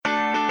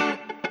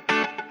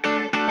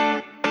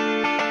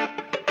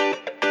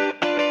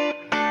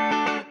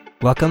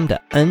Welcome to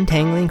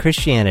Untangling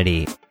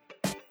Christianity.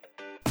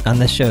 On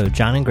this show,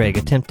 John and Greg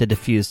attempt to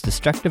diffuse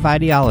destructive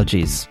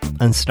ideologies,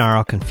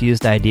 unsnarl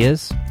confused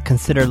ideas,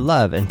 consider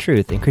love and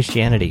truth in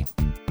Christianity.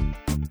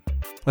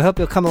 We hope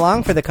you'll come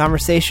along for the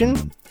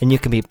conversation, and you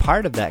can be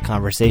part of that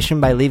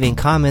conversation by leaving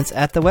comments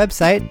at the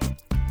website,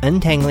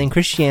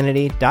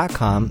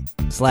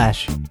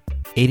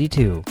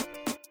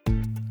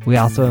 untanglingchristianity.com/82. We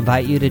also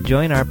invite you to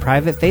join our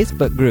private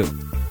Facebook group.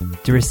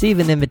 To receive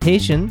an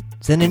invitation,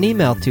 send an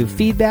email to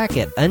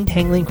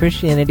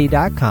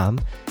feedback@untanglingchristianity.com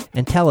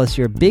and tell us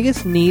your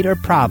biggest need or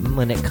problem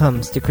when it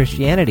comes to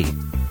Christianity.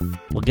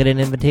 We'll get an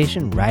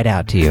invitation right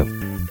out to you.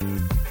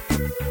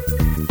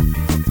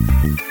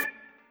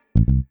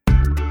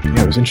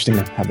 Yeah, it was interesting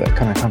to have that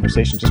kind of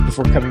conversation just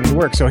before coming into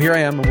work. So here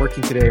I am, I'm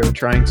working today, or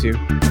trying to,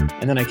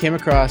 and then I came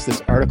across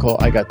this article.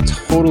 I got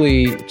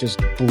totally just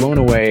blown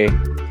away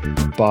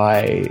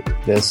by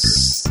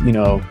this,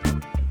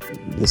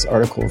 this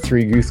article,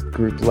 3 youth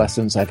group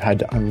lessons I've had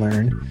to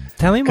unlearn.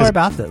 Tell me more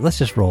about that. Let's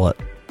just roll it.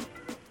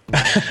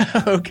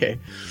 Okay.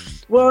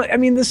 Well, I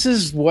mean, this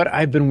is what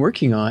I've been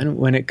working on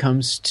when it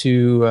comes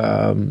to,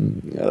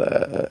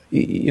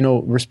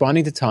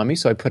 responding to Tommy.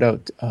 So I put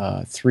out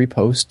 3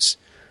 posts,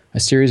 a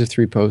series of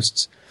 3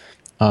 posts,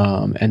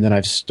 and then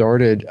I've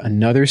started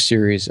another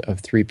series of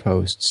 3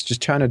 posts,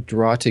 just trying to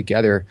draw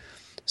together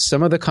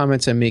some of the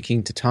comments I'm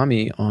making to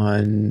Tommy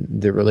on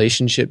the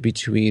relationship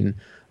between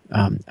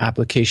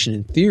application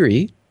and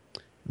theory,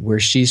 where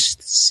she's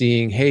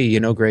seeing, hey,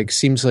 Greg,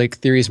 seems like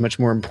theory is much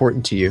more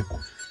important to you.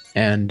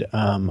 And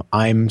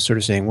I'm sort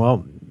of saying,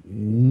 well,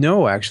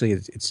 no, actually,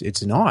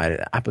 it's not.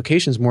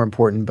 Application is more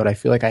important, but I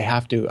feel like I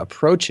have to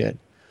approach it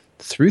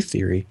through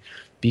theory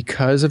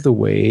because of the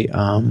way,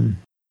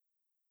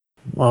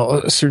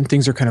 certain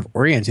things are kind of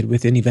oriented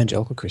within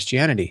evangelical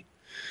Christianity.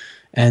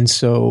 And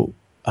so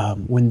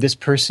when this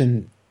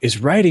person is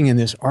writing in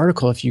this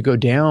article, if you go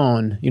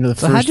down,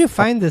 So how'd you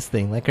find this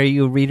thing? Like, are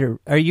you a reader?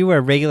 Are you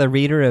a regular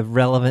reader of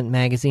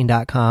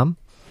relevantmagazine.com?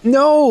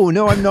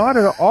 No, I'm not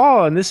at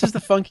all. And this is the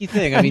funky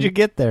thing. How'd you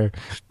get there?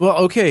 Well,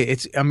 okay,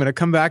 I'm going to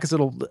come back as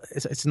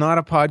it's not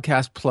a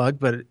podcast plug,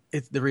 but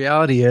the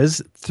reality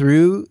is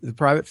through the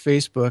private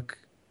Facebook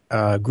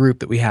group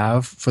that we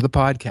have for the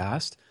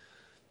podcast,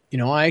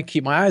 I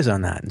keep my eyes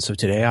on that. And so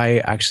today I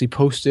actually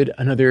posted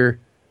another,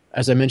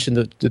 as I mentioned,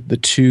 the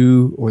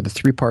 2 or the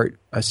 3-part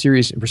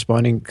series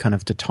responding kind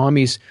of to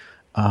Tommy's,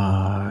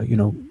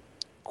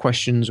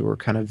 questions or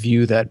kind of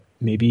view that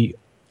maybe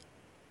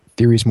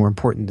theory is more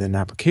important than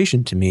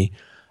application to me.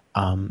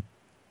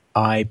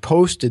 I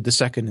posted the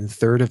 2nd and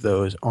 3rd of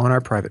those on our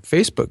private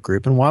Facebook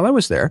group. And while I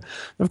was there,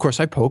 of course,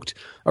 I poked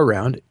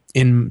around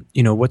in,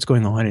 what's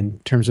going on in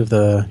terms of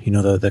the,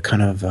 the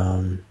kind of,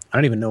 I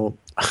don't even know,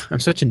 I'm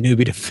such a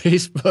newbie to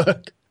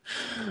Facebook.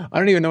 I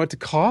don't even know what to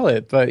call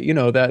it, but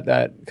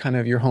that kind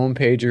of your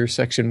homepage or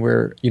section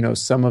where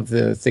some of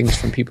the things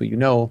from people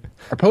are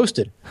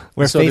posted.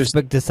 Where so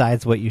Facebook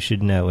decides what you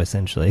should know,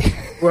 essentially.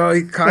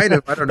 Well, kind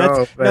of. I don't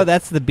know. But no,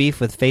 that's the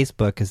beef with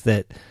Facebook, is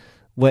that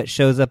what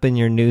shows up in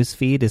your news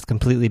feed is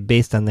completely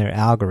based on their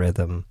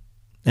algorithm.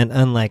 And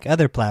unlike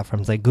other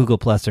platforms like Google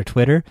Plus or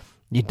Twitter,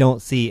 you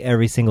don't see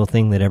every single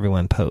thing that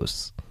everyone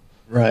posts.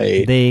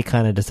 Right. They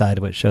kind of decide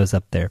what shows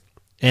up there.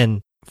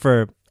 And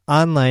for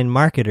online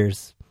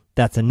marketers,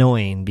 that's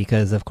annoying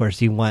because, of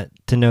course, you want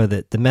to know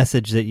that the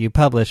message that you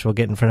publish will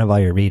get in front of all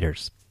your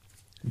readers.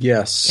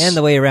 Yes. And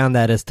the way around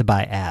that is to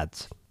buy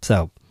ads.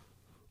 So,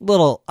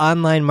 little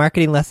online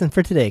marketing lesson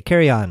for today.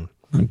 Carry on.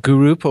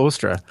 Guru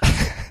Postra.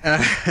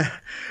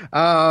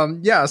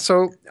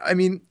 So, I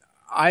mean,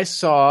 I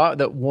saw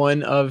that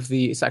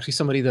it's actually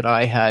somebody that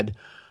I had,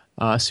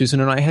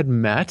 Susan and I had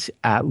met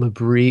at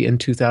L'Abri in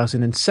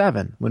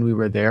 2007 when we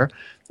were there.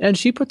 And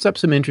she puts up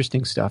some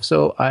interesting stuff.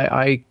 So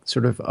I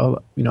sort of,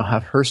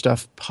 have her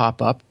stuff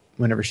pop up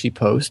whenever she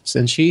posts.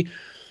 And she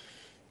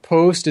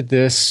posted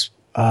this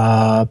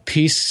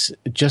piece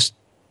just,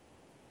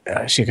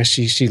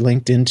 she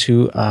linked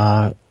into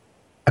an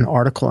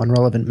article on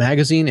Relevant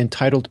Magazine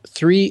entitled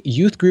 3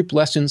 Youth Group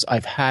Lessons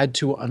I've Had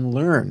to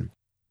Unlearn.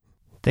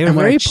 They were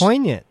very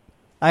poignant.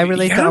 I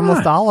relate to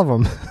almost all of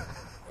them.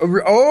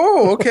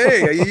 Oh,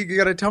 okay. You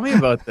got to tell me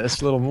about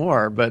this a little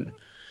more, but...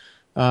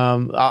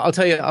 I'll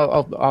tell you.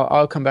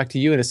 I'll come back to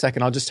you in a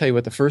second. I'll just tell you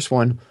what the first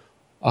one.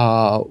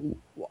 I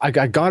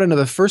got into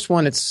the first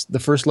one. It's the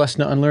first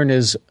lesson to unlearn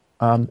is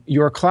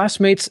your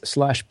classmates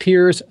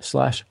 /peers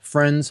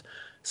 /friends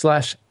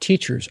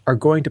 /teachers are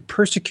going to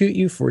persecute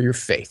you for your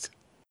faith.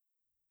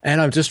 And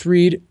I'll just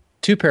read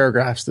 2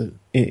 paragraphs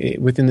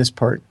within this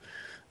part.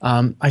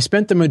 I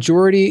spent the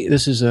majority.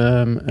 This is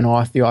the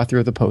author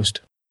of the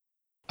post.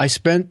 I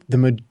spent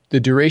the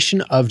duration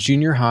of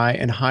junior high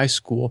and high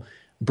school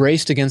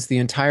braced against the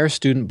entire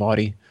student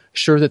body,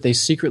 sure that they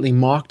secretly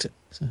mocked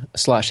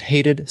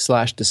 /hated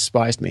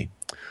 /despised me.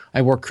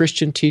 I wore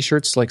Christian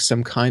t-shirts like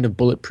some kind of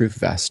bulletproof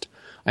vest.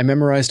 I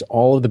memorized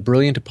all of the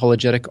brilliant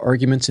apologetic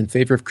arguments in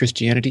favor of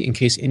Christianity in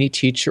case any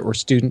teacher or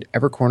student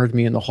ever cornered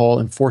me in the hall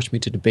and forced me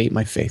to debate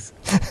my faith.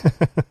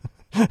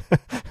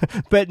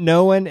 But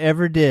no one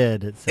ever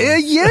did. It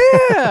says.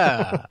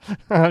 Yeah.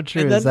 How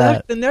true and is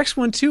that? The next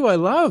one too, I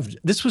loved.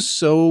 This was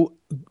so.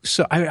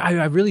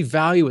 I really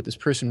value what this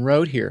person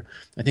wrote here.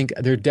 I think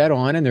they're dead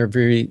on and they're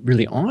very,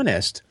 really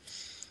honest.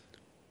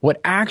 What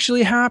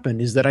actually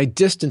happened is that I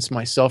distanced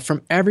myself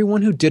from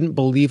everyone who didn't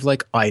believe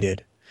like I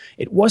did.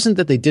 It wasn't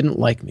that they didn't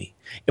like me.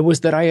 It was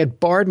that I had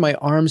barred my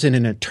arms in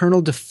an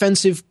eternal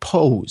defensive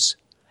pose,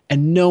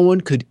 and no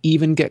one could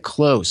even get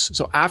close.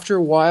 So after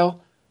a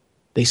while,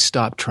 they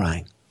stopped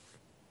trying.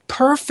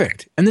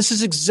 Perfect. And this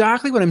is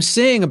exactly what I'm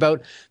saying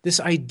about this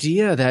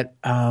idea that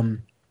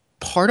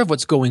part of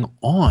what's going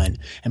on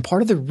and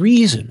part of the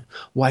reason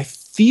why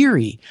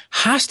theory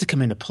has to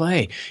come into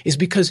play is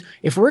because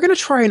if we're going to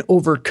try and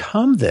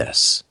overcome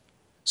this,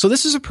 so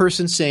this is a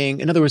person saying,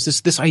 in other words,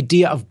 this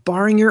idea of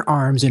barring your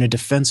arms in a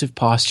defensive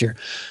posture,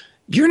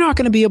 you're not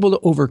going to be able to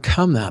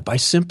overcome that by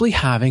simply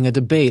having a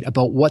debate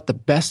about what the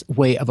best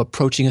way of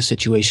approaching a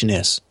situation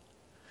is.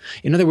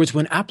 In other words,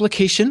 when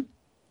application,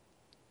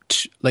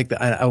 like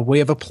a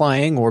way of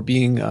applying or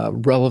being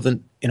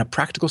relevant in a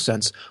practical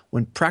sense,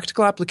 when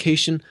practical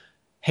application,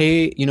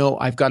 hey,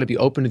 I've got to be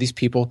open to these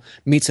people,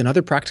 meets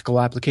another practical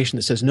application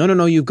that says,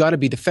 no, you've got to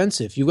be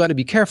defensive. You've got to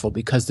be careful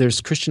because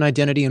there's Christian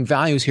identity and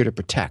values here to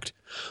protect.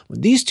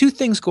 When these two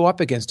things go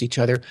up against each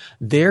other,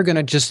 they're going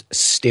to just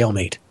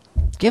stalemate.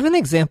 Give an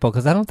example,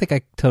 because I don't think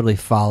I totally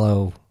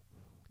follow.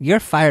 You're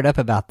fired up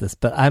about this,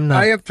 but I'm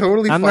not. I am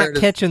totally I'm fired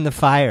not catching the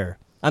fire.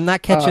 I'm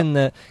not catching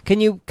the. Can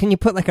you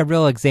put like a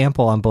real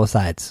example on both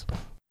sides?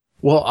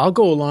 Well, I'll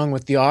go along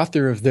with the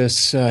author of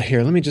this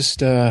here. Let me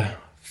just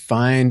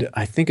find,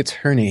 I think it's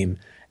her name,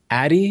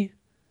 Addie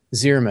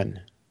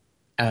Zierman.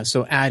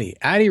 So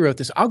Addie wrote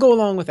this. I'll go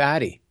along with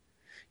Addie.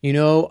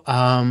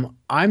 I'm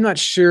not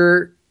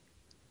sure.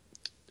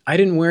 I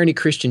didn't wear any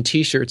Christian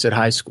T-shirts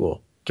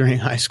during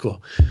high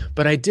school,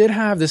 but I did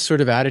have this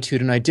sort of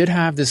attitude and I did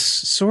have this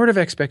sort of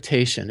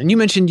expectation. And you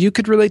mentioned you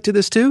could relate to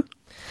this too?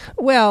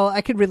 Well,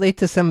 I could relate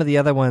to some of the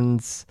other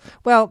ones.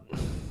 Well,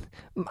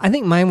 I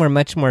think mine were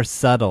much more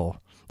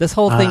subtle. This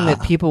whole thing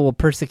that people will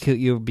persecute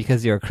you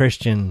because you're a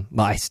Christian,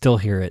 well, I still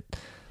hear it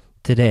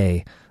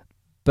today.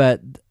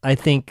 But I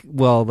think,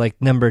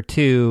 like number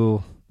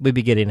two, we'd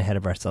be getting ahead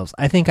of ourselves.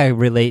 I think I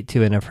relate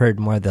to and have heard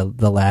more the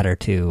latter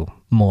two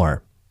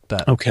more.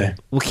 But okay,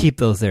 we'll keep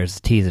those there as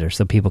a teaser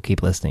so people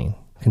keep listening.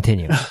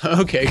 Continue.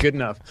 Okay, good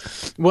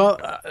enough. Well,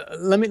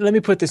 let me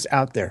put this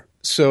out there.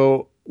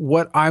 So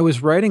what I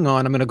was writing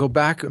on, I'm going to go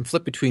back and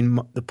flip between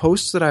the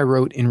posts that I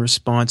wrote in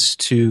response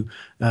to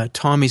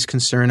Tommy's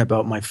concern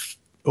about my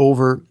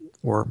over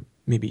or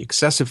maybe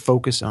excessive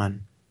focus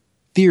on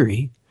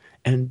theory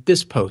and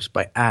this post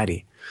by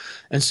Addie.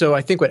 And so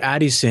I think what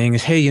Addie's saying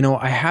is, hey,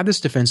 I have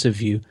this defensive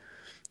view,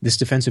 this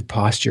defensive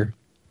posture.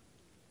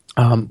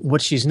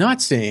 What she's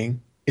not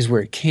saying is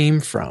where it came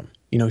from.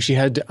 She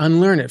had to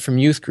unlearn it from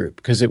youth group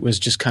because it was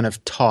just kind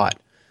of taught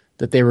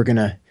that they were going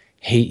to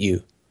hate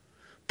you.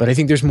 But I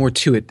think there's more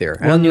to it there.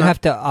 Well, you have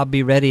to I'll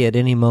be ready at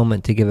any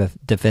moment to give a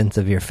defense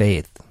of your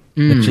faith,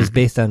 which is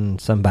based on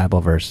some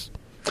Bible verse.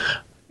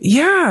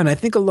 Yeah, and I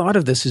think a lot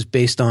of this is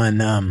based on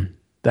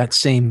that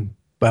same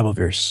Bible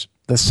verse,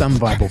 the some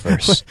Bible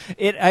verse.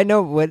 I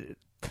know what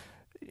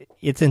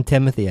it's in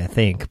Timothy, I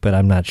think, but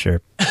I'm not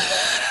sure.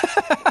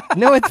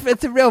 No,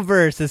 it's a real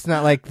verse. It's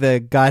not like the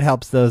God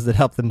helps those that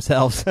help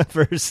themselves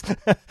verse.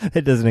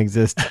 It doesn't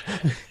exist.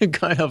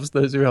 God helps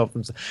those who help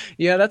themselves.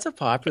 Yeah, that's a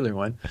popular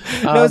one.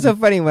 No, it's so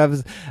funny.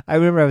 I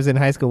remember I was in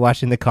high school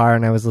washing the car,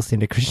 and I was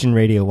listening to Christian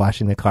radio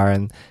washing the car,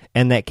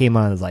 and that came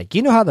on. I was like,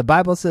 how the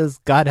Bible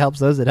says God helps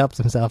those that help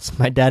themselves?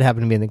 My dad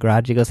happened to be in the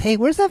garage. He goes, hey,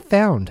 where's that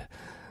found?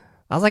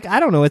 I was like, I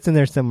don't know. It's in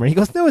there somewhere. He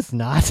goes, no, it's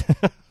not.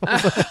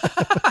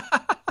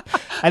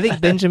 I think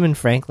Benjamin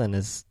Franklin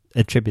is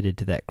attributed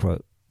to that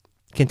quote.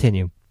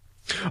 Continue.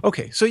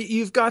 Okay, so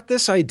you've got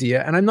this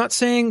idea, and I'm not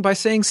saying by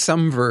saying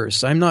some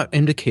verse, I'm not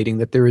indicating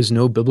that there is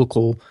no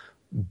biblical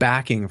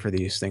backing for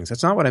these things.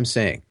 That's not what I'm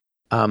saying.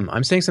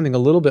 I'm saying something a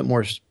little bit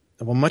more,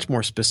 much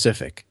more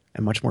specific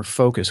and much more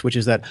focused, which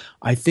is that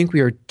I think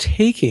we are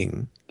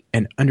taking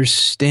and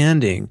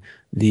understanding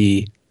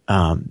the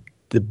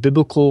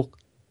biblical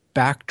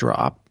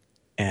backdrop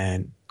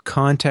and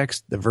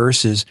context, the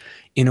verses,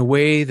 in a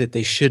way that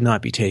they should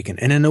not be taken,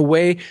 and in a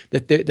way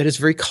that is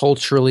very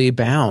culturally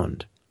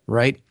bound,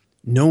 right?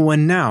 No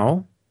one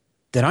now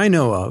that I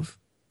know of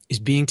is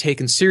being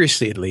taken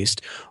seriously, at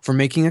least, for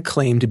making a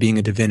claim to being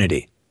a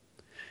divinity.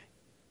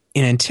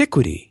 In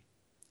antiquity,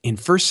 in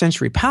first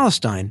century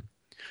Palestine,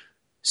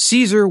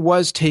 Caesar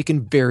was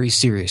taken very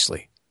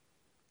seriously.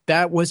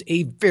 That was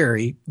a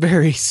very,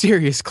 very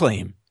serious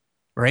claim,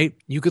 right?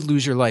 You could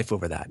lose your life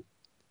over that.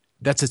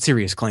 That's a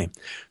serious claim.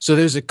 So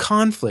there's a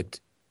conflict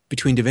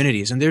between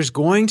divinities, and there's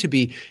going to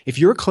be, if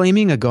you're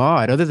claiming a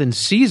god other than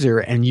Caesar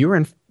and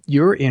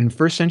you're in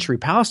first century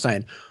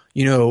Palestine,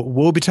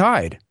 woe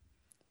betide.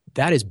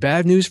 That is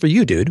bad news for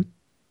you, dude.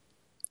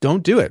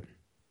 Don't do it,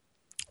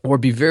 or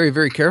be very,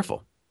 very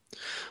careful.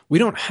 We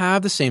don't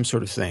have the same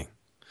sort of thing.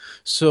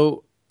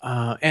 So,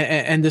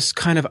 and this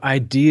kind of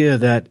idea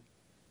that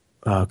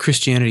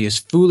Christianity is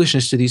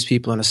foolishness to these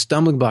people and a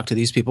stumbling block to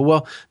these people.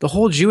 Well, the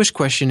whole Jewish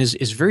question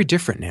is very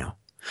different now.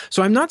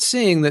 So I'm not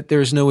saying that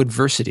there's no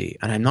adversity,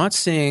 and I'm not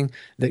saying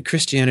that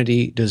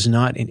Christianity does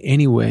not in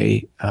any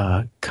way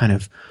kind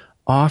of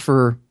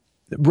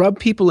rub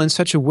people in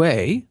such a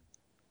way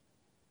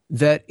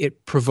that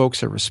it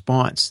provokes a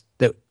response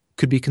that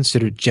could be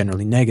considered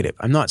generally negative.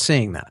 I'm not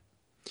saying that.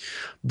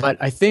 But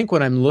I think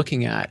what I'm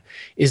looking at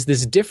is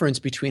this difference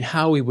between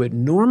how we would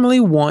normally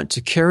want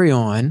to carry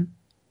on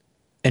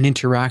an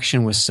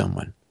interaction with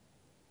someone,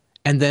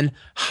 and then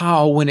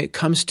how, when it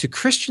comes to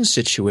Christian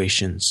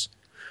situations,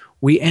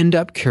 we end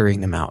up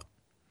carrying them out.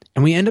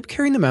 And we end up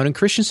carrying them out in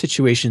Christian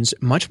situations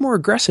much more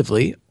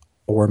aggressively,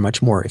 or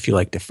much more, if you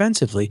like,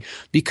 defensively,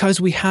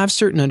 because we have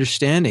certain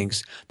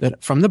understandings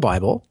that from the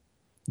Bible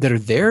that are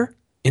there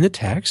in the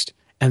text,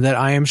 and that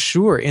I am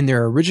sure in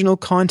their original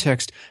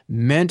context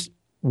meant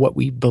what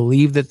we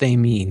believe that they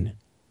mean,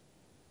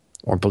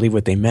 or believe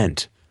what they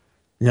meant.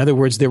 In other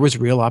words, there was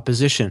real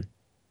opposition.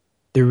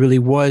 There really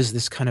was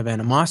this kind of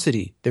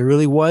animosity. There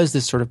really was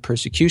this sort of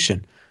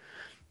persecution.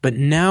 But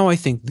now I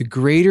think the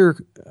greater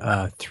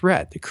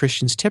threat that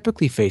Christians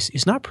typically face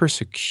is not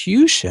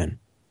persecution,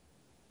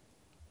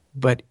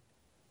 but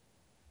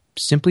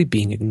simply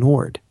being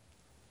ignored.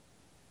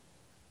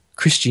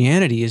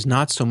 Christianity is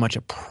not so much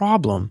a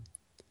problem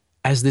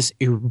as this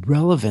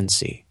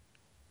irrelevancy.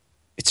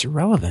 It's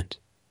irrelevant.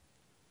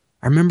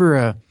 I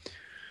remember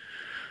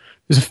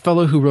there's a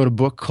fellow who wrote a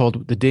book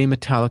called The Day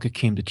Metallica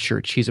Came to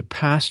Church. He's a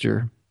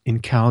pastor in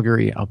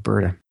Calgary,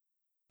 Alberta.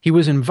 He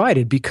was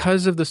invited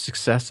because of the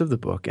success of the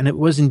book, and it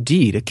was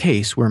indeed a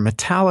case where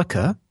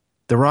Metallica,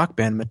 the rock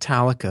band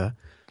Metallica,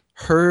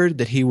 heard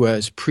that he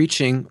was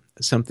preaching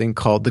something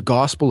called The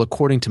Gospel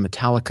According to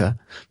Metallica.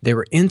 They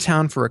were in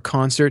town for a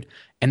concert,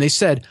 and they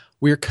said,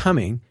 "We're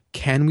coming.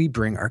 Can we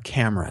bring our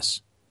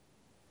cameras?"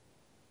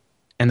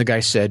 And the guy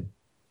said,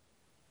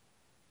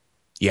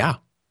 "Yeah."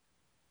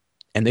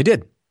 And they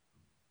did.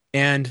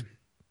 And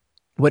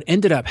what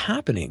ended up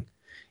happening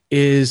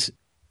is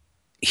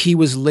he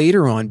was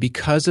later on,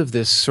 because of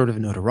this sort of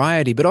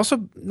notoriety, but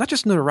also not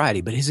just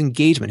notoriety, but his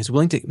engagement, he's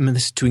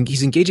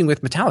engaging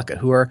with Metallica,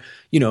 who are,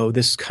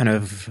 this kind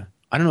of,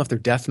 I don't know if they're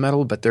death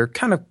metal, but they're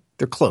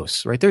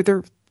close, right?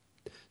 They're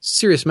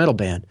serious metal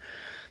band,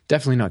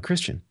 definitely not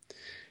Christian.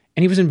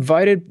 And he was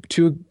invited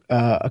to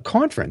a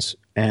conference,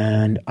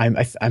 and I'm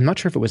not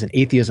sure if it was an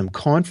atheism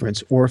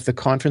conference or if the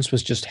conference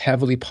was just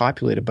heavily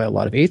populated by a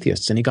lot of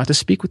atheists, and he got to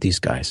speak with these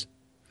guys.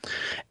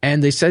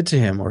 And they said to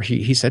him, or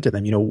he said to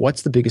them,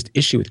 what's the biggest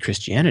issue with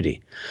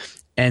Christianity?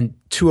 And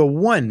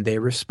 201, they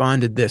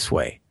responded this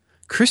way: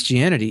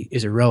 Christianity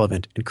is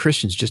irrelevant, and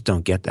Christians just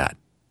don't get that.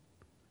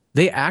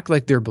 They act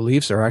like their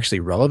beliefs are actually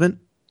relevant,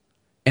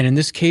 and in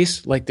this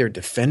case, like they're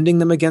defending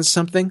them against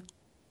something.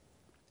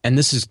 And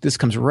this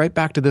comes right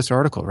back to this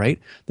article, right?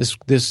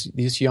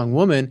 This young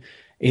woman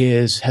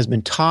has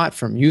been taught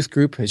from youth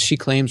group, as she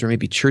claims, or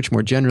maybe church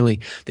more generally,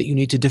 that you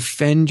need to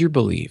defend your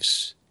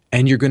beliefs,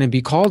 and you're going to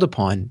be called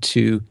upon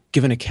to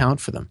give an account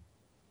for them.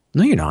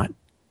 No, you're not.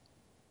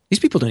 These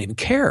people don't even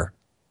care.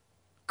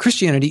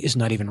 Christianity is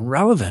not even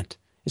relevant.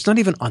 It's not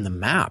even on the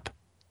map.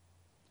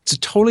 It's a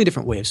totally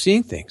different way of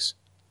seeing things.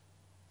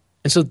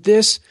 And so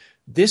this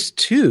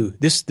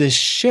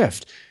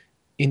shift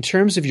in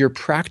terms of your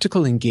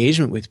practical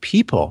engagement with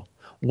people,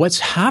 what's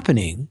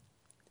happening,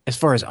 as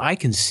far as I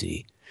can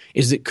see,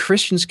 is that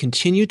Christians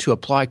continue to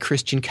apply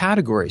Christian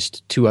categories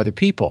to other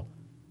people,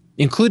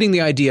 including the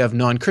idea of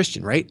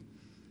non-Christian, right?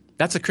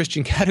 That's a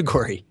Christian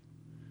category.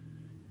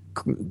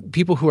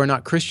 People who are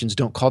not Christians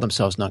don't call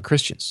themselves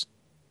non-Christians.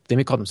 They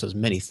may call themselves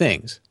many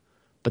things,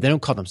 but they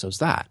don't call themselves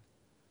that.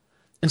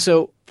 And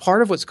so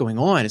part of what's going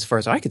on, as far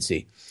as I can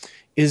see,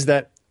 is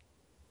that,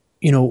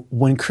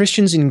 when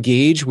Christians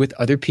engage with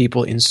other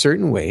people in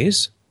certain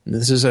ways, and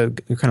this is a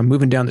kind of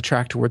moving down the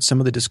track towards some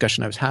of the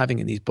discussion I was having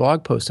in these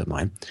blog posts of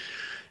mine,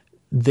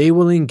 they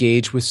will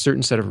engage with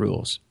certain set of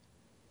rules.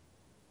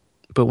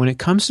 But when it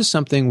comes to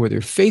something where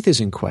their faith is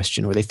in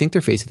question, or they think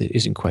their faith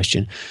is in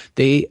question,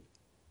 they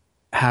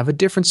have a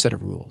different set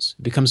of rules.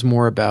 It becomes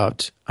more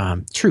about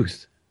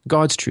truth,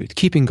 God's truth,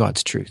 keeping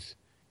God's truth,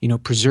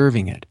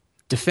 preserving it,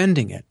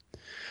 defending it.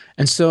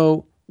 And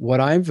so what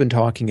I've been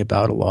talking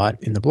about a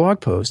lot in the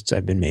blog posts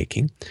I've been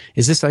making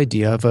is this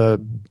idea of a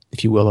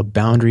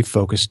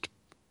boundary-focused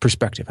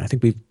perspective. I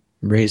think we've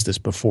raised this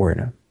before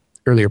in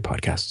earlier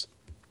podcasts.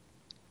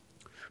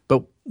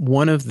 But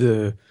one of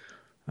the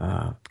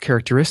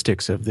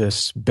characteristics of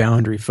this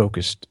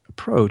boundary-focused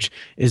approach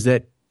is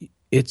that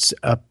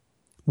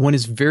one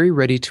is very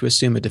ready to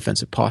assume a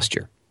defensive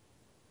posture,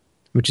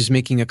 which is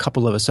making a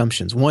couple of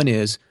assumptions. One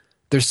is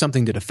there's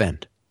something to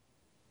defend,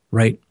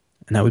 right?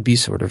 And that would be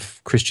sort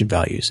of Christian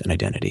values and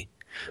identity.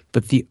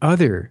 But the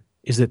other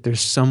is that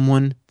there's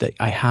someone that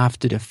I have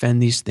to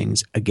defend these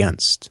things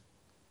against.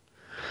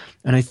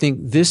 And I think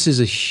this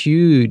is a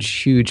huge,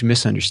 huge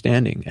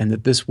misunderstanding, and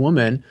that this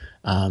woman,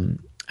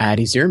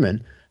 Addie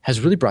Zierman, has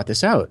really brought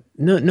this out.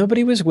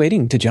 Nobody was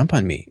waiting to jump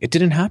on me. It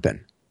didn't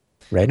happen,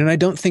 right? And I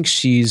don't think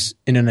she's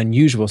in an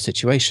unusual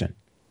situation.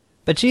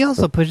 But she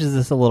also pushes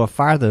this a little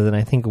farther than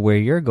I think where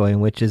you're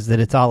going, which is that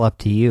it's all up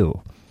to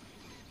you.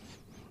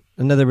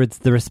 In other words,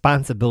 the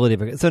responsibility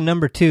of it. So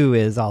number 2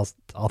 is, I'll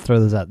throw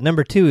those out.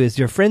 Number 2 is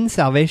your friend's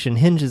salvation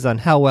hinges on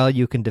how well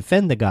you can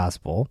defend the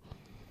gospel.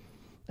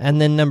 And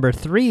then number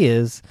 3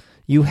 is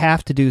you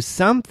have to do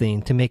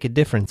something to make a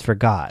difference for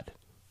God.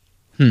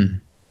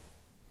 To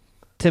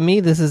me,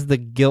 this is the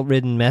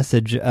guilt-ridden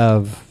message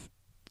of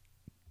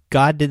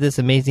God did this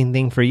amazing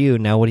thing for you.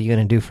 Now what are you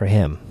going to do for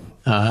him?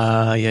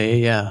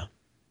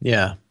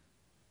 Yeah.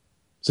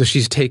 So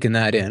she's taken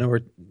that in,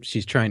 or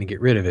she's trying to get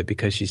rid of it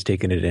because she's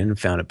taken it in and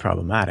found it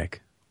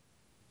problematic.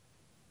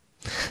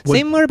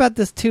 Say more about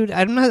this too.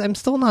 I'm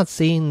still not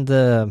seeing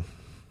the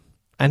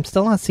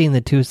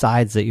two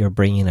sides that you're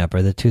bringing up,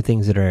 or the two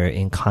things that are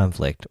in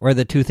conflict, or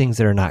the two things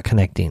that are not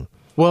connecting.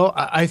 Well,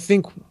 I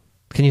think...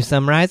 Can you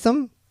summarize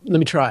them? Let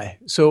me try.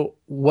 So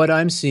what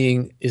I'm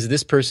seeing is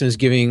this person is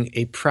giving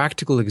a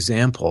practical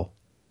example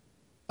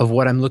of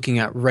what I'm looking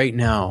at right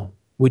now,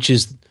 which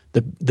is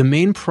the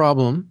main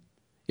problem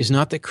is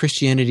not that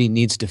Christianity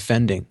needs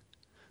defending.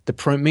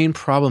 The main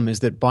problem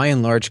is that by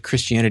and large,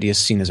 Christianity is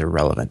seen as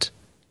irrelevant.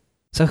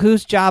 So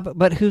whose job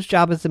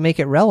is to make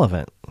it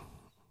relevant?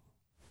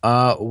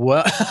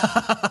 Well,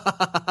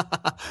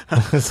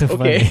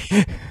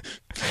 okay.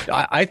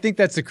 I think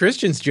that's the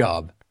Christian's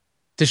job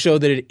to show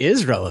that it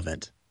is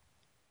relevant.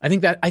 I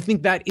think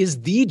that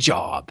is the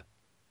job.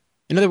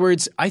 In other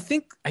words, I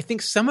think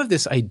some of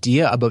this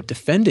idea about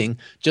defending,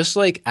 just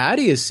like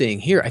Addie is saying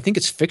here, I think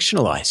it's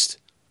fictionalized.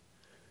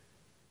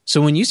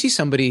 So when you see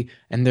somebody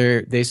and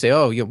they say,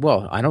 "Oh, yeah,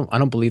 well, I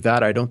don't believe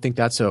that. I don't think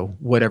that's a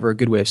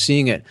good way of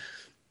seeing it."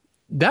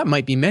 That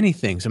might be many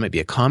things. It might be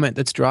a comment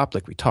that's dropped,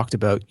 like we talked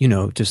about,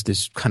 just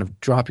this kind of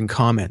dropping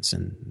comments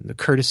and the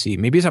courtesy.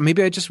 Maybe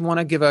I just want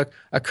to give a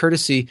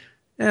courtesy.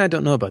 I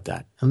don't know about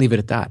that. I'll leave it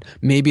at that.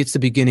 Maybe it's the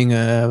beginning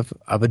of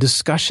a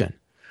discussion,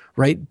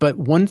 right? But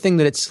one thing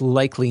that it's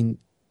likely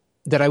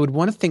that I would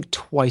want to think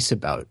twice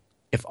about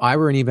if I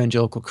were an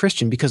evangelical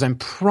Christian, because I'm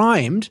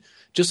primed,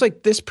 just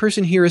like this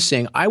person here is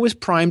saying, I was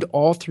primed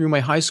all through my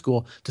high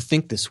school to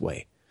think this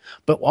way.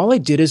 But all I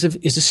did is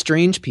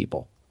estrange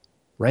people.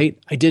 Right?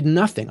 I did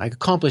nothing. I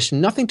accomplished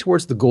nothing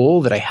towards the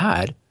goal that I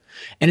had.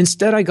 And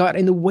instead I got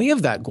in the way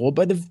of that goal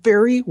by the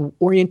very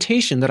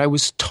orientation that I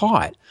was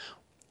taught.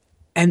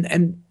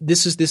 And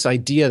this is this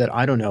idea that,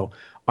 I don't know,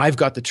 I've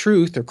got the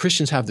truth, or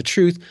Christians have the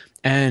truth,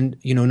 and,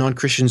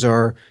 non-Christians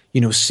are,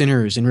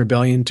 sinners in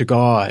rebellion to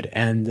God,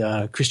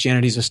 and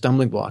Christianity is a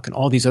stumbling block, and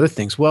all these other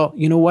things. Well,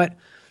 you know what?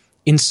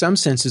 In some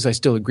senses, I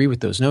still agree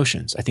with those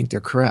notions. I think they're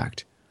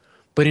correct.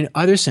 But in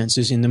other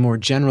senses, in the more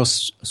general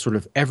sort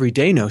of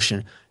everyday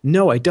notion,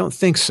 no, I don't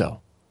think so.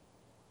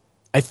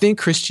 I think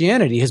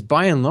Christianity has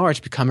by and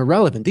large become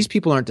irrelevant. These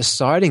people aren't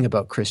deciding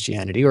about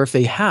Christianity, or if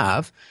they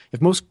have,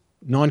 if most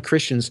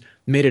non-Christians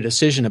made a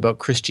decision about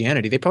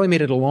Christianity, they probably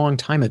made it a long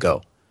time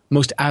ago.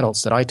 Most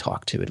adults that I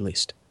talk to, at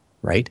least,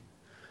 right?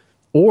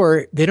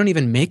 Or they don't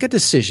even make a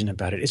decision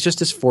about it. It's just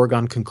this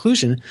foregone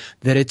conclusion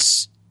that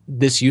it's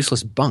this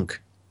useless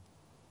bunk.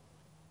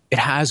 It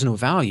has no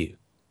value.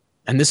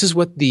 And this is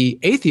what the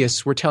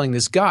atheists were telling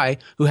this guy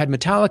who had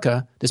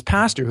Metallica, this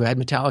pastor who had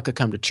Metallica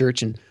come to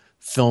church and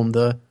film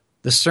the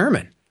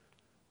sermon.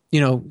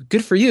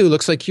 Good for you.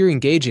 Looks like you're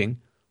engaging.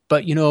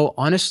 But,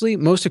 honestly,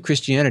 most of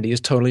Christianity is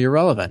totally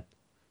irrelevant.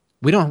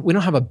 We don't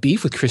have a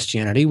beef with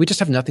Christianity. We just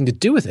have nothing to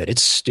do with it.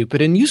 It's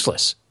stupid and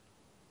useless.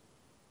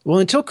 Well,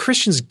 until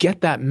Christians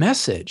get that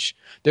message,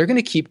 they're going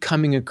to keep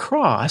coming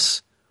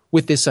across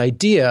with this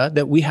idea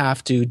that we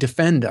have to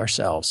defend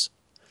ourselves.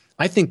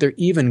 I think they're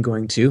even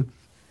going to...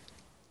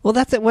 Well,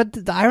 that's it. What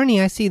the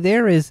irony I see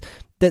there is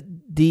that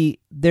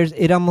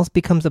it almost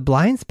becomes a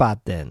blind spot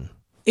then.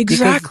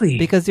 Exactly.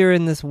 Because you're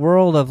in this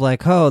world of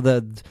like, oh,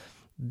 I'm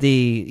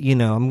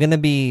going to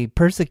be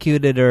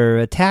persecuted or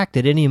attacked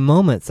at any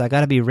moment, so I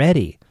got to be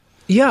ready.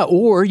 Yeah,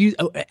 or you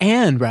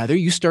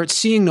start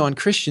seeing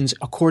non-Christians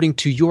according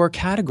to your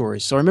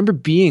categories. So I remember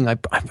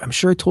I'm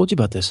sure I told you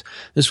about this.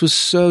 This was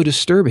so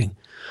disturbing.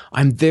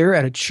 I'm there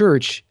at a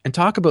church and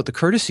talk about the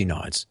courtesy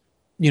nods.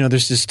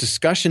 There's this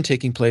discussion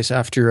taking place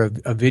after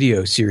a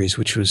video series,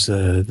 which was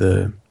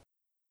this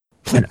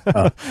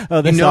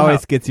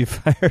always gets you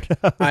fired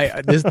up.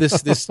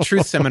 This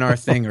truth seminar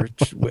thing, or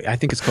I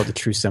think it's called the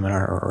truth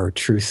seminar or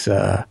truth.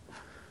 I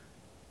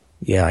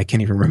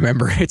can't even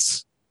remember.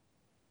 It's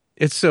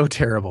so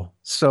terrible.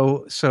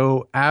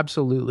 So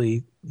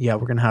absolutely. Yeah,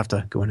 we're going to have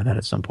to go into that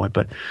at some point.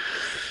 But,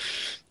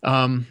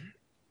 and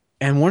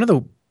one of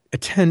the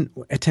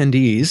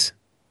attendees,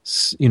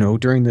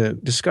 during the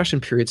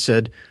discussion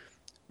period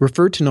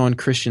referred to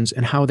non-Christians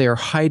and how they are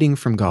hiding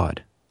from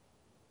God.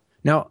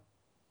 Now,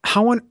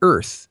 how on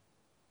earth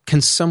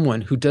can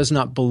someone who does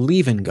not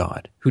believe in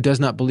God, who does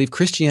not believe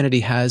Christianity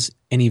has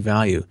any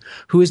value,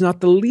 who is not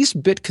the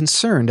least bit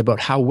concerned about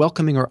how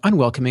welcoming or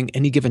unwelcoming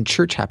any given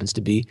church happens to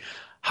be,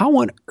 how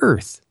on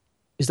earth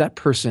is that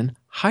person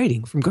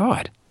hiding from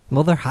God?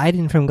 Well, they're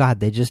hiding from God.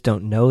 They just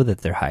don't know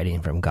that they're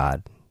hiding from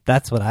God.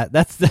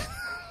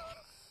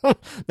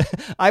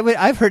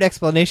 I've heard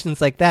explanations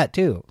like that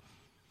too.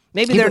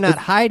 Maybe they're not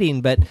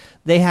hiding, but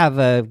they have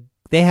a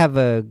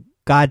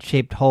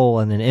God-shaped hole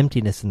and an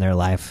emptiness in their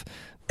life.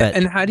 But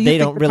and how do you think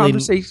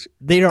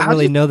they don't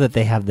really know that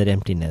they have that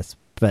emptiness,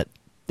 but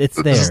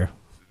it's there.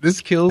 This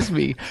kills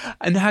me.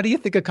 And how do you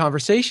think a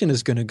conversation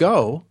is going to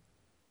go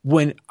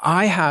when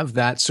I have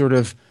that sort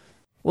of...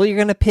 Well, you're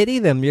going to pity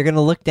them. You're going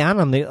to look down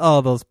on them.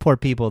 Oh, those poor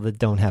people that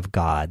don't have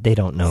God. They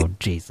don't know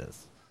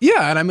Jesus.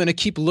 Yeah, and I'm going to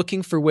keep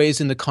looking for ways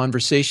in the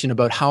conversation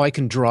about how I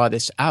can draw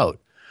this out,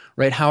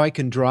 right? How I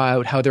can draw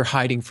out how they're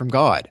hiding from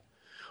God.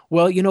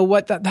 Well, you know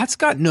what? That's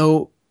got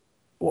no...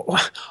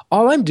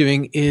 All I'm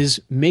doing is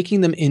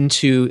making them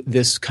into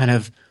this kind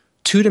of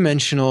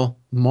two-dimensional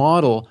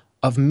model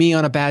of me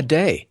on a bad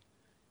day.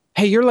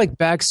 Hey, you're like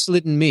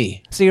backslidden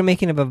me. So you're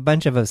making up a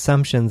bunch of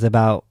assumptions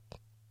about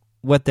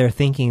what they're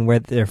thinking, where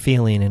they're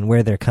feeling, and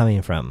where they're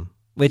coming from,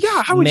 which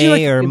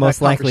may or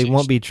most likely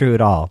won't be true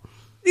at all.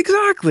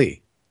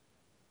 Exactly.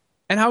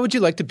 And how would you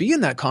like to be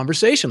in that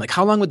conversation? Like,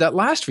 how long would that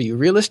last for you,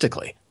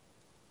 realistically?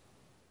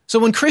 So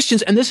when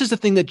Christians, and this is the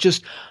thing that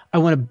just, I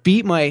want to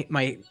beat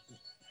my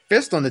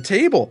fist on the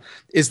table,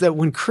 is that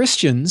when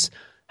Christians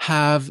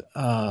have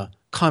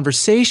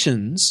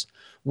conversations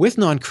with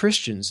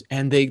non-Christians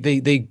and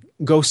they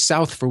go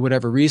south for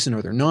whatever reason,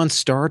 or they're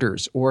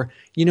non-starters, or,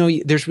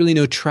 there's really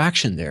no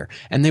traction there,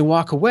 and they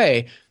walk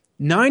away,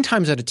 9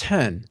 times out of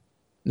 10,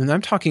 and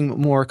I'm talking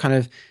more kind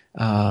of,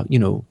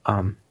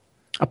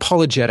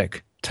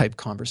 apologetic type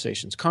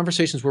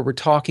conversations where we're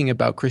talking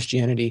about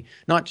Christianity,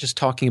 not just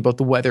talking about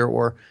the weather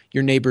or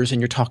your neighbors and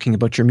you're talking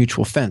about your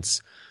mutual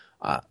fence.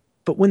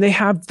 But when they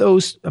have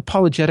those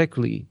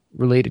apologetically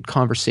related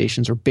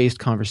conversations or based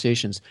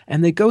conversations,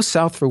 and they go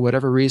south for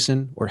whatever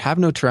reason or have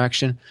no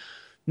traction,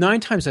 9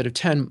 times out of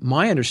 10,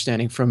 my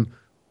understanding from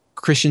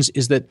Christians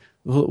is that,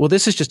 well,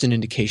 this is just an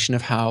indication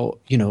of how,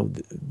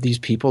 these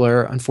people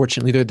are,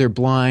 unfortunately, they're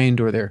blind,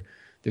 or they're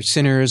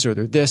sinners, or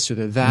they're this, or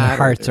they're that. Their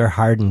hearts are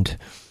hardened.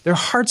 Their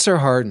hearts are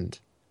hardened.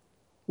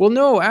 Well,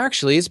 no,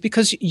 actually, it's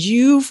because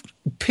you've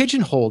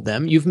pigeonholed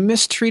them, you've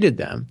mistreated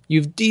them,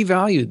 you've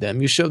devalued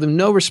them, you show them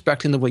no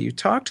respect in the way you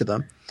talk to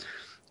them.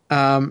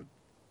 And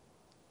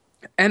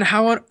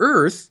how on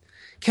earth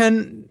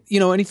can,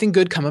 anything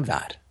good come of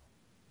that?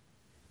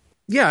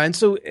 Yeah, and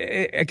so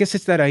I guess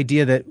it's that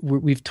idea that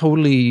we've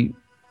totally...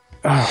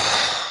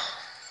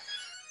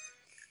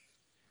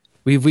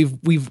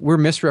 we're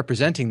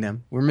misrepresenting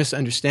them, we're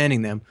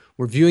misunderstanding them,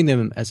 we're viewing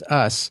them as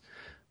us,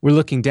 we're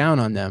looking down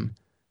on them.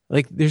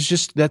 Like, there's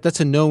just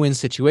that's a no-win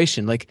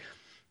situation. Like,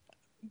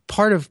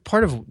 part of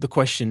the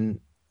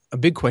question, a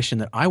big question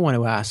that I want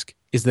to ask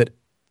is that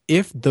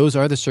if those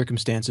are the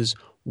circumstances,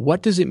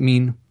 what does it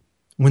mean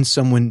when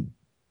someone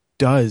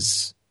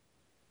does,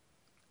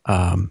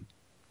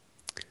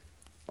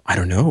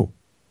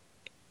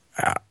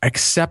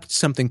 accept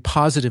something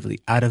positively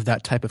out of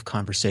that type of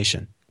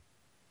conversation?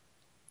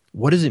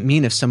 What does it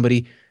mean if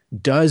somebody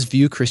does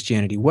view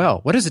Christianity well?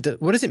 What does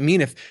it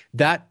mean if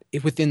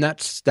within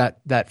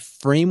that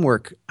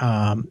framework,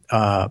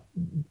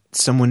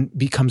 someone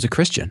becomes a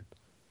Christian?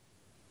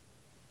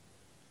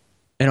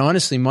 And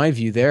honestly, my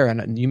view there,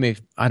 and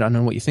I don't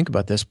know what you think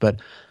about this, but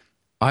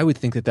I would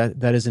think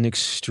that is an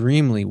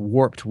extremely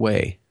warped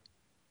way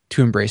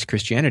to embrace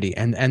Christianity.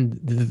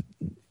 And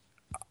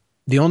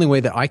the only way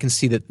that I can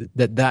see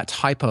that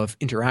type of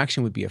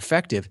interaction would be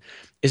effective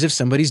is if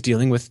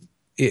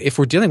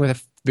we're dealing with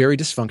a very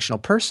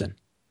dysfunctional person,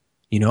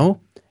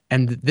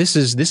 and this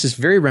is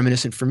very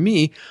reminiscent for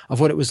me of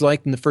what it was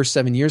like in the first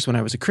 7 years when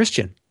I was a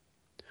Christian.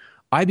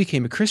 I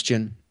became a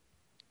Christian,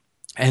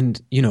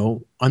 and,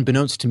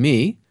 unbeknownst to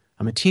me,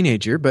 I'm a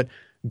teenager, but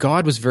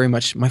God was very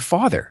much my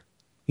father.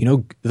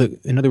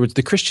 In other words,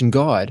 the Christian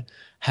God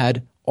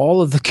had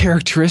all of the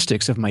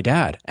characteristics of my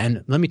dad.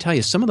 And let me tell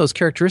you, some of those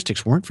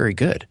characteristics weren't very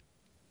good.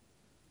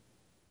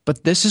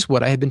 But this is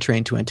what I had been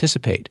trained to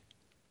anticipate.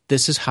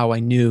 This is how I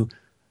knew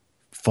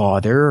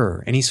father,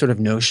 or any sort of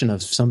notion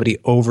of somebody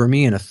over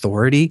me in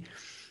authority.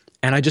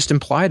 And I just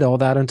imputed all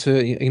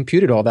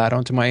that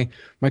onto my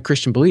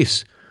Christian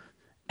beliefs.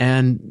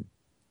 And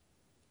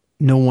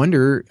no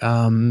wonder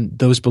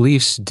those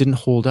beliefs didn't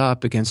hold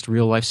up against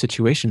real life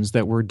situations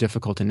that were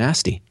difficult and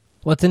nasty.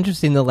 Well, it's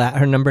interesting,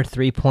 her number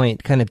 3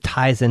 point kind of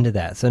ties into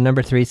that. So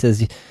number 3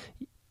 says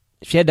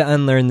she had to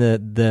unlearn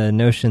the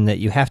notion that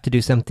you have to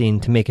do something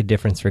to make a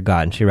difference for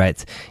God. And she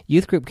writes,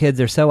 youth group kids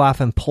are so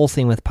often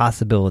pulsing with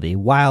possibility,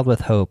 wild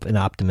with hope and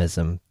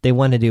optimism. They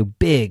want to do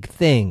big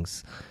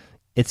things.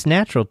 It's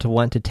natural to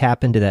want to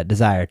tap into that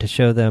desire, to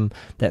show them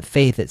that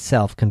faith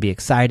itself can be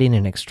exciting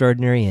and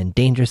extraordinary and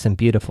dangerous and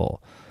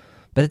beautiful.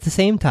 But at the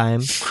same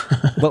time,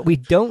 what we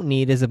don't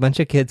need is a bunch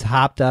of kids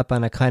hopped up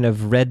on a kind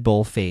of Red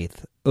Bull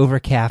faith,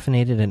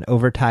 over-caffeinated and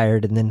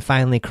overtired, and then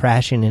finally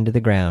crashing into the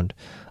ground.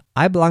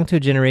 I belong to a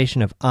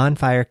generation of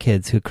on-fire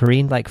kids who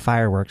careened like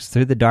fireworks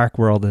through the dark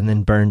world and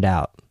then burned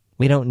out.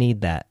 We don't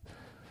need that.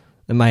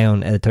 And my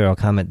own editorial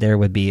comment there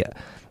would be,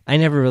 I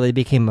never really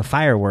became a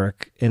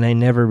firework, and I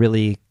never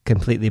really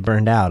completely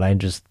burned out. I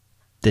just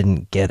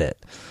didn't get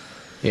it.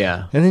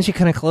 Yeah. And then she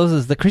kind of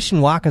closes, the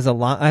Christian walk is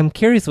I'm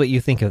curious what you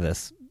think of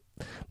this.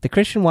 The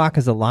Christian walk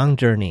is a long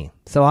journey,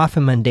 so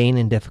often mundane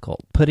and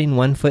difficult, putting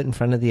one foot in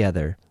front of the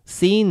other,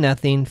 seeing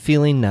nothing,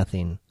 feeling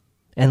nothing,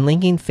 and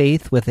linking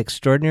faith with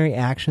extraordinary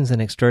actions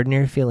and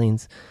extraordinary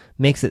feelings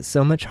makes it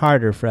so much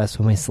harder for us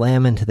when we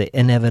slam into the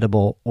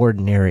inevitable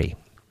ordinary.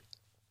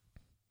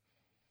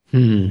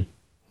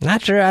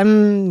 Not sure.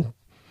 I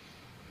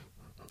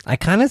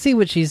kind of see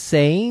what she's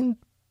saying,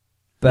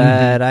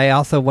 but I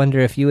also wonder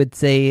if you would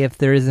say if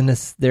there are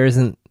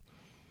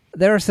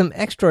some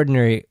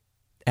extraordinary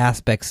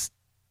aspects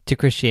to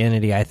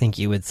Christianity. I think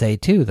you would say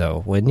too,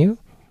 though, wouldn't you?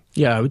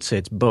 Yeah, I would say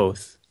it's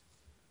both.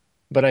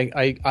 But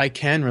I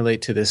can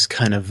relate to this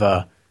kind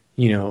of,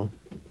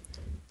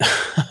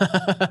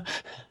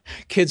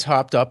 kids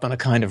hopped up on a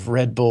kind of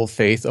Red Bull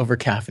faith,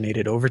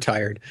 over-caffeinated,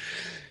 overtired.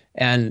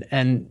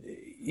 And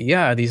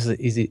yeah, these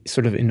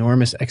sort of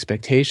enormous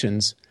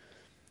expectations.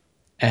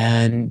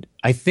 And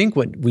I think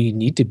what we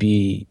need to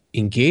be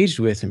engaged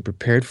with and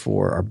prepared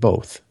for are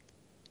both.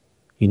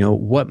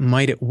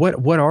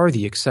 What are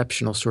the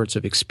exceptional sorts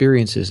of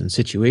experiences and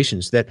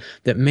situations that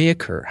may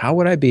occur? How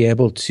would I be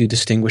able to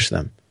distinguish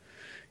them?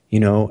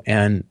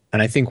 And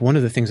I think one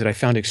of the things that I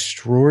found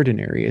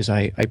extraordinary is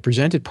I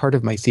presented part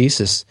of my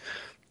thesis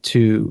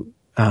to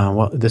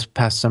this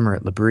past summer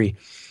at L'Abri,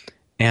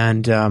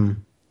 and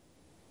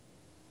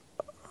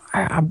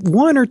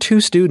one or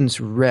two students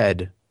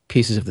read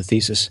pieces of the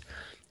thesis,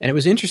 and it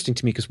was interesting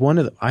to me because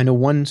I know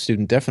one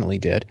student definitely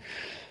did,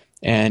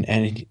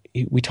 and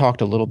we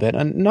talked a little bit,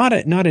 and not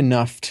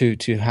enough to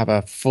have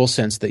a full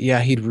sense that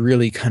he'd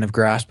really kind of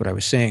grasped what I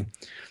was saying,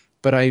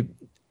 but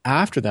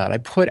after that I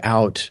put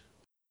out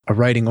a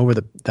writing over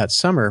that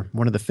summer.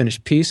 One of the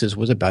finished pieces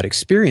was about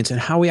experience and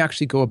how we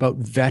actually go about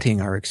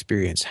vetting our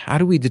experience. How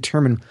do we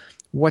determine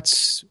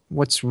what's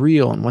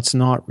real and what's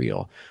not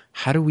real?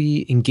 How do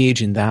we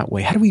engage in that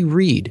way? How do we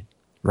read,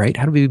 right?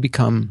 How do we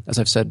become, as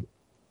I've said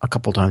a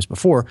couple times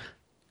before,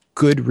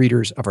 good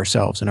readers of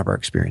ourselves and of our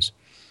experience?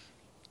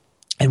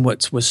 And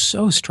what was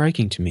so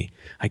striking to me,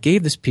 I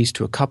gave this piece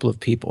to a couple of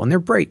people, and they're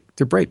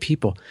bright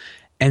people,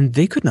 and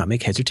they could not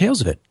make heads or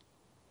tails of it.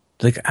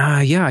 Like,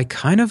 yeah, I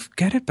kind of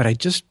get it, but I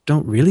just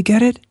don't really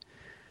get it.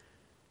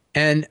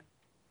 And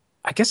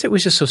I guess it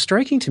was just so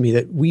striking to me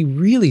that we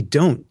really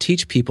don't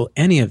teach people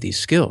any of these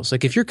skills.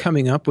 Like, if you're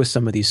coming up with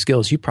some of these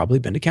skills, you've probably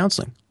been to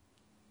counseling.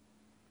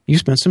 You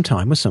spent some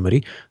time with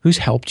somebody who's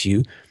helped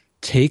you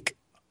take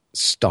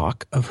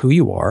stock of who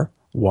you are,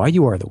 why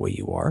you are the way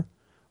you are,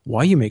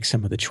 why you make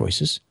some of the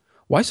choices,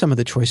 why some of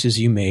the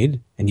choices you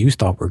made and you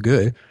thought were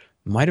good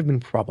might have been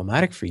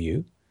problematic for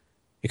you,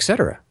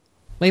 etc.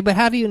 Wait, but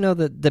how do you know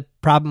that the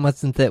problem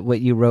wasn't that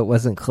what you wrote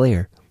wasn't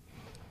clear?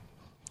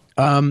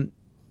 You're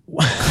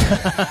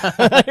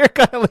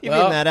kind of leaving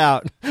that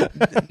out.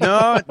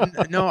 No.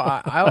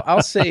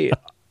 I'll say,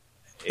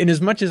 in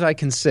as much as I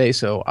can say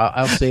so,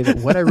 I'll say that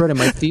what I wrote in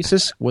my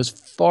thesis was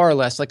far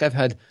less. Like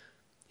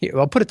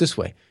I'll put it this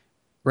way,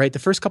 right? The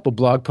first couple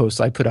blog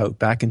posts I put out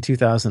back in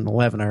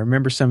 2011, I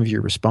remember some of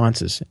your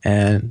responses,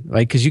 and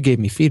because you gave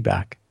me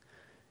feedback,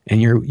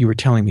 and you were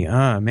telling me,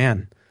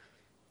 man,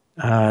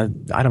 I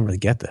don't really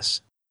get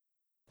this.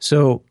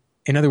 So,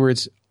 in other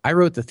words, I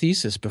wrote the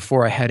thesis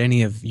before I had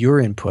any of your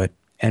input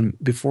and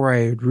before I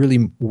had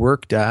really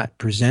worked at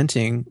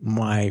presenting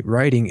my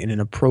writing in an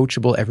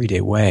approachable,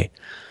 everyday way.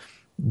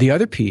 The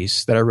other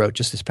piece that I wrote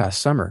just this past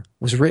summer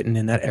was written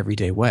in that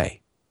everyday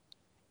way.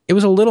 It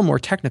was a little more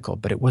technical,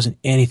 but it wasn't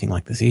anything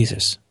like the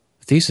thesis.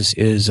 The thesis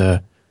is,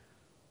 I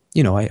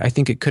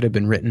think it could have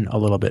been written a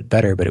little bit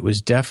better, but it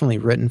was definitely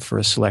written for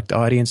a select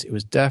audience. It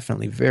was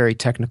definitely very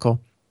technical.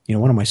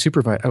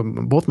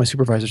 Both my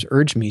supervisors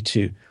urged me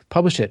to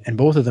publish it, and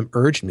both of them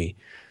urged me,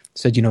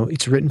 said,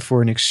 it's written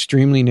for an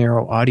extremely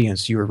narrow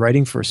audience. You are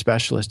writing for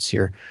specialists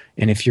here,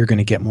 and if you're going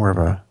to get more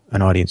of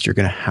an audience, you're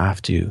going to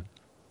have to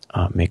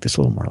make this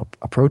a little more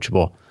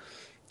approachable.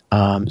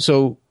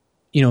 Maybe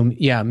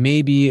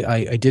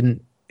I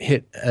didn't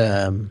hit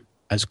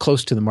as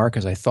close to the mark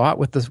as I thought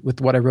with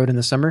what I wrote in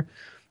the summer,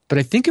 but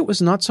I think it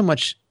was not so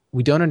much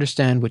we don't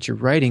understand what you're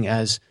writing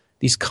as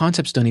these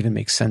concepts don't even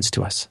make sense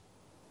to us.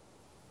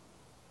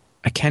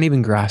 I can't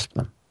even grasp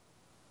them.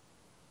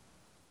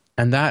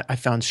 And that I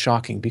found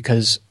shocking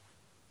because,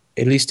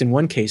 at least in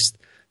one case,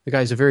 the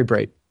guy's a very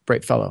bright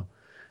fellow.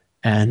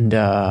 And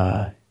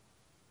I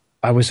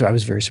was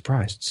very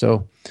surprised.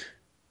 So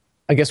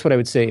I guess what I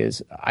would say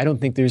is I don't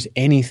think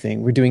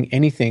we're doing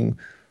anything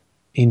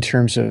in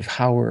terms of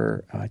how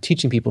we're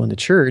teaching people in the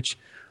church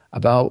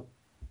about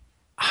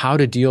how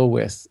to deal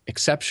with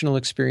exceptional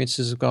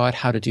experiences of God,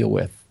 how to deal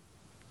with,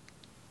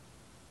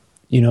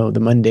 the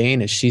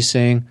mundane, as she's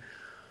saying.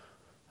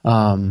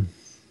 I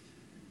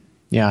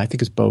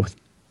think it's both.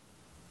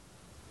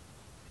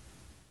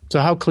 So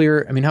how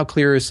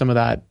clear is some of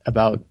that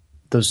about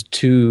those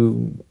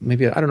two,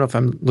 maybe, I don't know if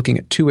I'm looking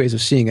at two ways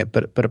of seeing it,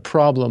 but a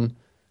problem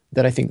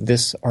that I think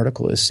this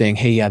article is saying,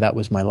 hey, yeah, that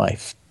was my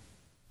life.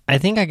 I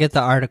think I get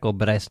the article,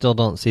 but I still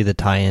don't see the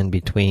tie-in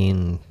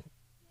between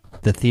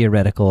the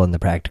theoretical and the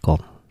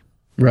practical.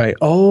 Right.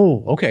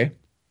 Oh, okay.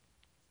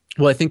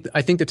 Well, I think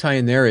the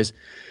tie-in there is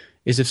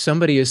if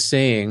somebody is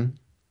saying,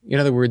 In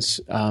other words,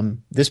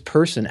 this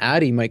person,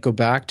 Addie, might go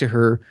back to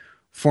her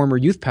former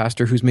youth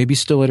pastor who's maybe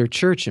still at her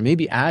church. And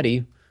maybe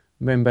Addie,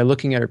 by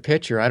looking at her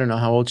picture, I don't know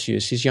how old she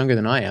is. She's younger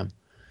than I am.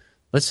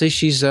 Let's say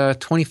she's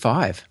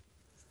 25.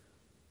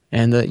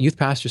 And the youth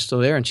pastor's still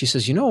there. And she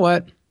says, you know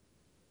what?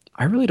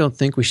 I really don't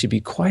think we should be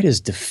quite as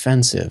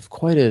defensive,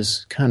 quite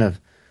as kind of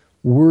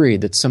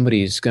worried that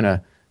somebody's going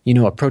to,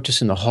 approach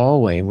us in the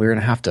hallway and we're going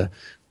to have to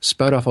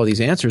spout off all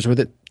these answers, or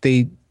that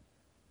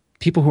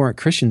people who aren't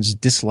Christians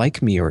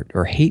dislike me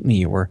or hate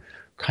me or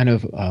kind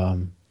of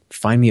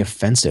find me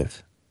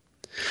offensive.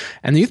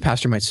 And the youth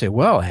pastor might say,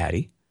 well,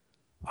 Hattie,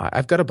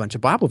 I've got a bunch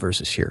of Bible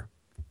verses here.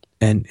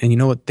 And you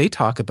know what? They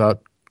talk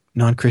about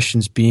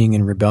non-Christians being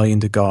in rebellion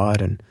to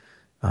God and,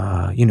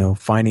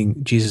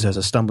 finding Jesus as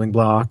a stumbling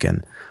block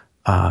and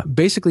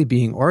basically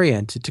being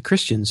oriented to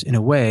Christians in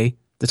a way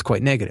that's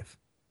quite negative.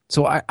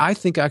 So I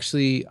think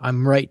actually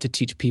I'm right to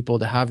teach people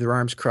to have their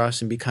arms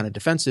crossed and be kind of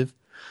defensive.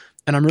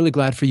 And I'm really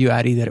glad for you,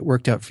 Addie, that it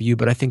worked out for you,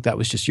 but I think that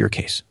was just your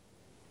case.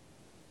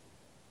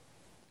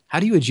 How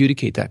do you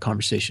adjudicate that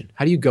conversation?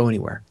 How do you go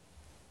anywhere?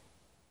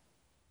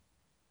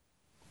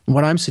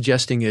 What I'm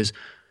suggesting is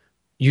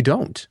you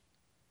don't.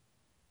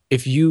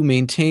 If you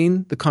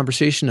maintain the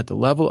conversation at the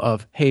level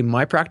of, hey,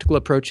 my practical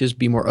approach is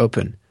be more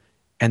open,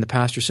 and the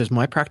pastor says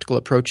my practical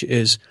approach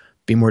is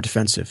be more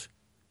defensive,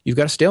 you've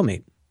got a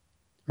stalemate,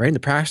 right? And the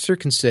pastor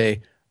can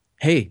say,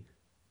 hey,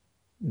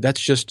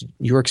 that's just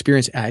your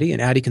experience, Addie.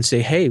 And Addie can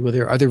say, hey, well,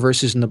 there are other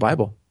verses in the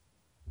Bible.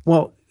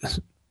 Well,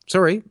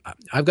 sorry,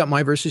 I've got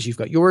my verses, you've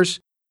got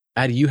yours.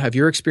 Addie, you have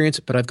your experience,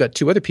 but I've got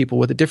two other people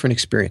with a different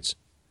experience.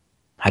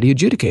 How do you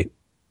adjudicate?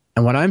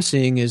 And what I'm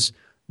saying is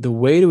the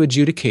way to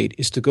adjudicate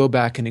is to go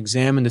back and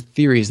examine the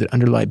theories that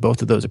underlie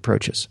both of those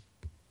approaches.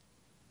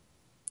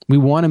 We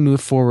want to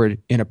move forward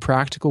in a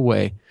practical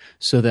way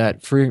so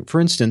that, for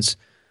instance,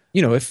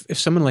 if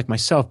someone like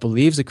myself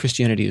believes that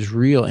Christianity is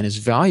real and is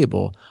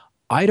valuable,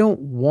 I don't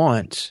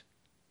want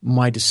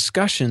my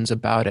discussions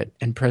about it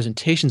and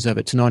presentations of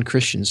it to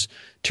non-Christians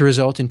to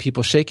result in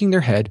people shaking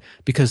their head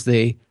because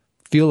they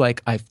feel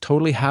like I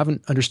totally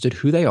haven't understood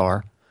who they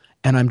are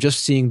and I'm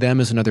just seeing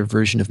them as another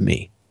version of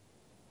me.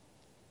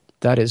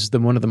 That is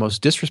one of the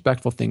most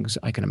disrespectful things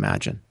I can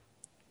imagine.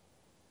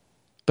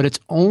 But it's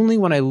only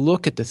when I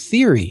look at the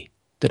theory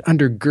that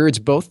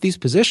undergirds both these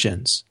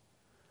positions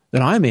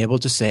that I'm able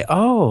to say,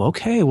 oh,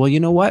 okay, well, you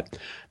know what?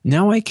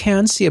 Now I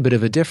can see a bit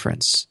of a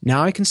difference.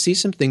 Now I can see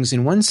some things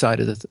in one side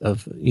of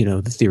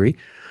the theory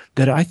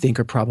that I think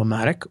are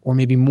problematic or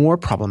maybe more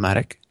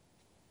problematic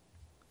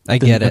than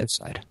the other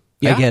side.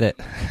 Yeah? I get it.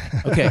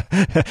 Okay.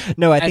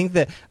 No, I think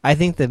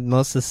the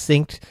most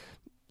succinct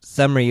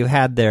summary you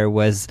had there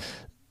was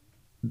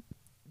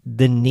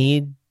the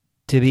need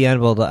to be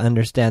able to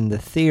understand the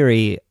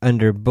theory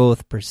under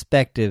both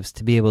perspectives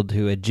to be able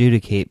to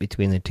adjudicate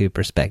between the two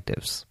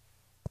perspectives.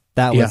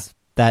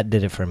 That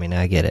did it for me.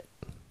 Now I get it.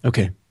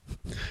 Okay.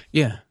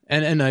 Yeah.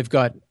 And I've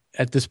got,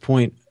 at this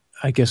point,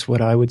 I guess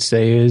what I would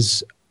say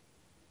is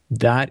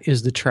that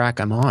is the track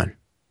I'm on.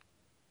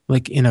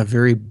 Like in a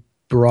very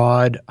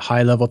broad,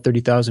 high-level,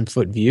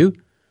 30,000-foot view,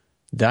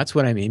 that's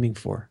what I'm aiming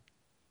for.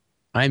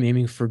 I'm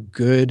aiming for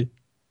good,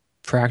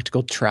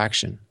 practical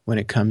traction when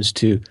it comes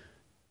to,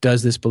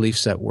 does this belief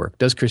set work?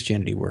 Does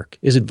Christianity work?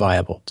 Is it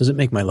viable? Does it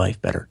make my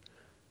life better?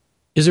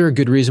 Is there a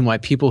good reason why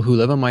people who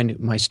live on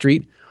my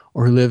street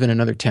or who live in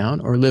another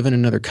town or live in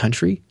another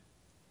country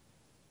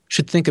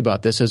should think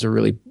about this as a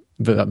really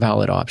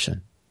valid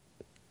option?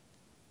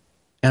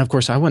 And of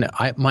course,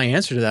 my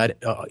answer to that,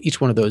 each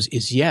one of those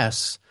is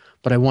yes,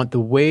 but I want the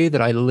way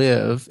that I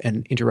live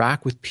and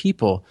interact with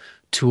people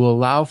to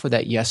allow for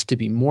that yes to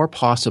be more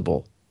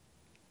possible,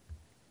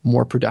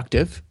 more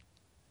productive,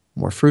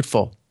 more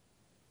fruitful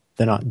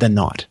than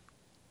not.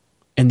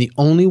 And the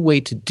only way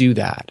to do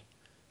that,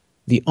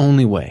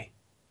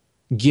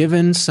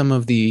 given some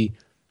of the,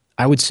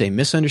 I would say,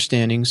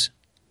 misunderstandings,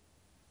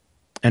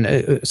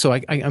 and so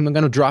I'm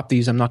going to drop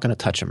these. I'm not going to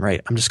touch them, right?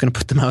 I'm just going to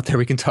put them out there.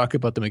 We can talk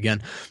about them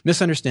again.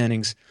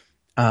 Misunderstandings,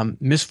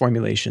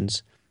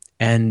 misformulations,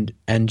 and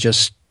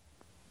just,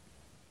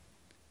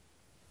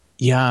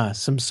 yeah,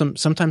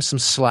 sometimes some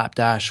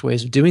slapdash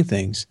ways of doing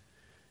things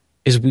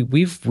is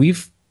we've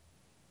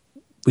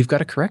got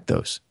to correct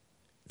those.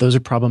 Those are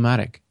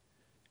problematic,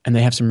 and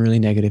they have some really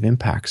negative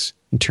impacts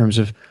in terms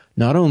of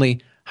not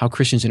only how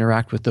Christians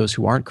interact with those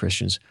who aren't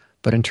Christians,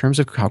 but in terms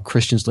of how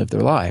Christians live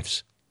their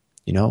lives.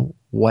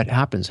 What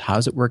happens? How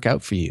does it work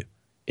out for you?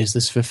 Is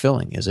this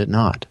fulfilling? Is it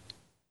not?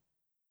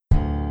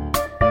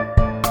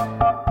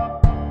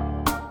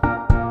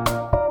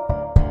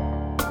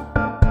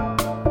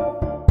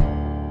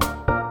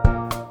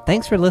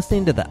 Thanks for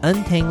listening to the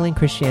Untangling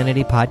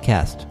Christianity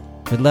podcast.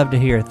 We'd love to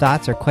hear your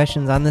thoughts or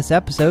questions on this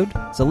episode,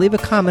 so leave a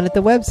comment at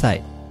the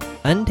website,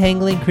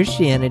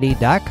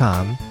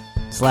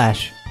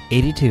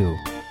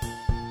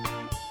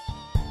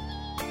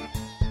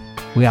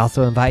 untanglingchristianity.com/82. We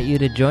also invite you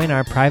to join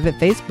our private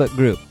Facebook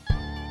group.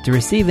 To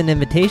receive an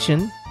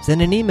invitation,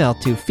 send an email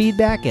to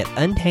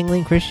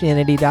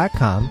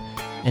feedback@untanglingchristianity.com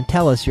and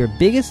tell us your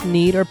biggest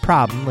need or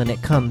problem when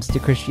it comes to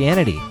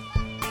Christianity.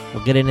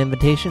 we'll get an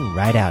invitation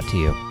right out to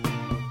you.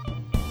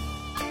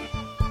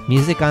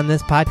 Music on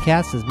this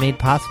podcast is made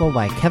possible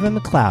by Kevin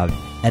MacLeod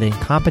at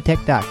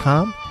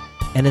Incompetech.com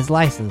and is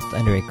licensed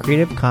under a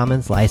Creative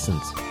Commons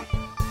license.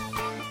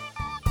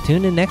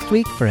 Tune in next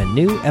week for a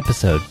new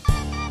episode.